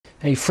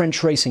A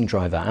French racing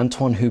driver,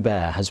 Anthoine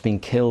Hubert, has been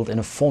killed in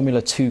a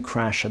Formula 2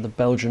 crash at the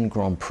Belgian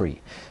Grand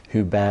Prix.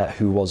 Hubert,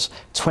 who was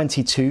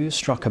 22,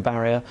 struck a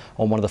barrier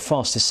on one of the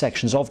fastest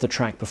sections of the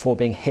track before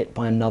being hit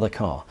by another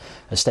car.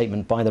 A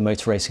statement by the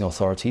motor racing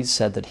authorities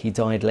said that he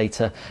died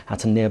later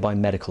at a nearby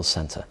medical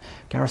centre.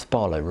 Gareth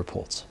Barlow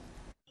reports.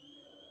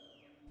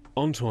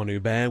 Anthoine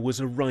Hubert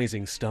was a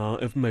rising star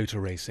of motor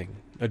racing.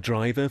 A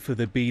driver for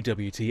the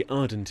BWT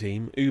Arden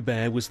team,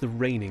 Hubert was the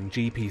reigning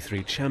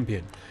GP3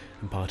 champion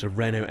and part of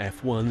Renault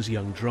F1's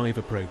Young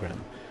Driver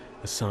programme,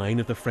 a sign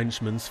of the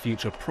Frenchman's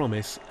future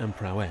promise and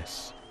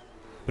prowess.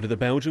 But at the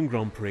Belgium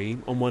Grand Prix,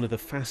 on one of the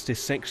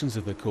fastest sections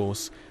of the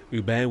course,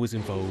 Hubert was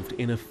involved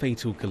in a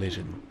fatal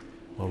collision,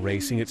 while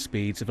racing at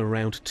speeds of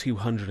around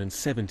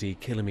 270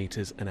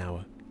 kilometres an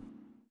hour.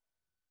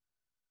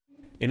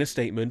 In a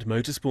statement,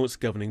 motorsport's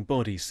governing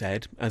body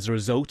said, as a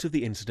result of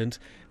the incident,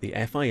 the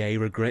FIA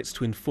regrets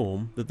to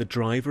inform that the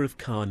driver of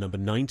car number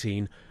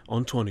 19,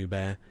 Anthoine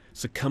Hubert,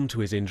 succumbed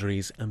to his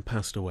injuries and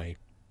passed away.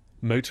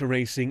 Motor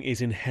racing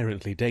is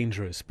inherently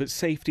dangerous, but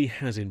safety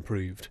has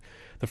improved.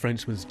 The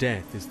Frenchman's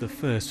death is the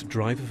first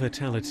driver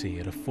fatality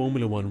at a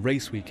Formula 1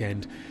 race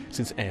weekend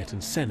since Ayrton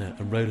Senna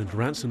and Roland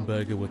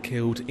Ratzenberger were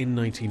killed in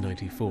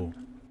 1994.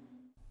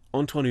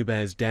 Anthoine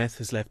Hubert's death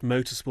has left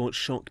motorsport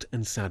shocked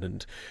and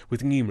saddened,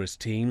 with numerous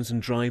teams and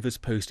drivers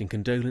posting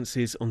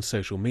condolences on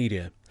social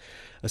media.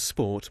 A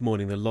sport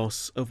mourning the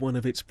loss of one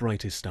of its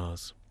brightest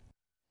stars.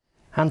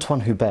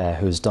 Anthoine Hubert,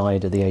 who has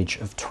died at the age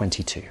of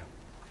 22.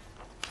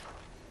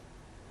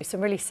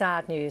 Some really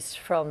sad news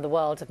from the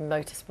world of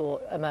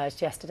motorsport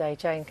emerged yesterday.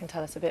 Jane can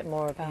tell us a bit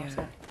more about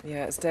it.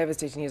 Yeah, it's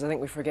devastating news. I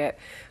think we forget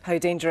how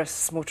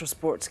dangerous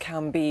motorsport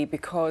can be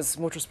because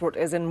motorsport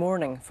is in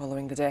mourning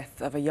following the death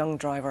of a young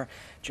driver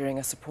during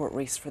a support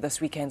race for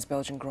this weekend's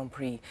Belgian Grand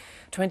Prix.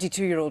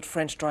 22-year-old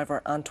French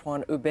driver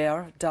Anthoine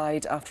Hubert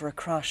died after a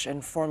crash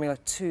in Formula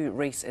 2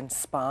 race in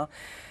Spa.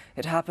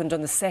 It happened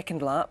on the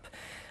second lap,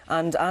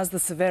 and as the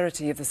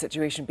severity of the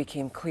situation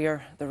became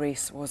clear, the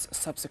race was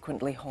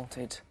subsequently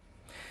halted.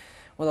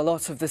 Well, a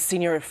lot of the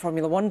senior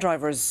Formula 1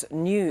 drivers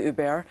knew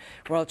Hubert.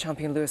 World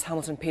champion Lewis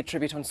Hamilton paid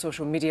tribute on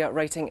social media,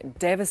 writing,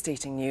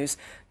 "Devastating news.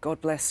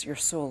 God bless your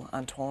soul,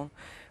 Anthoine.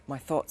 My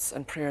thoughts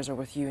and prayers are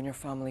with you and your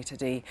family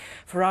today."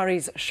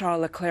 Ferrari's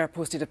Charles Leclerc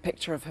posted a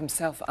picture of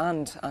himself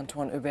and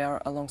Anthoine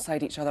Hubert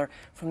alongside each other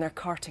from their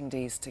karting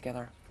days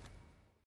together.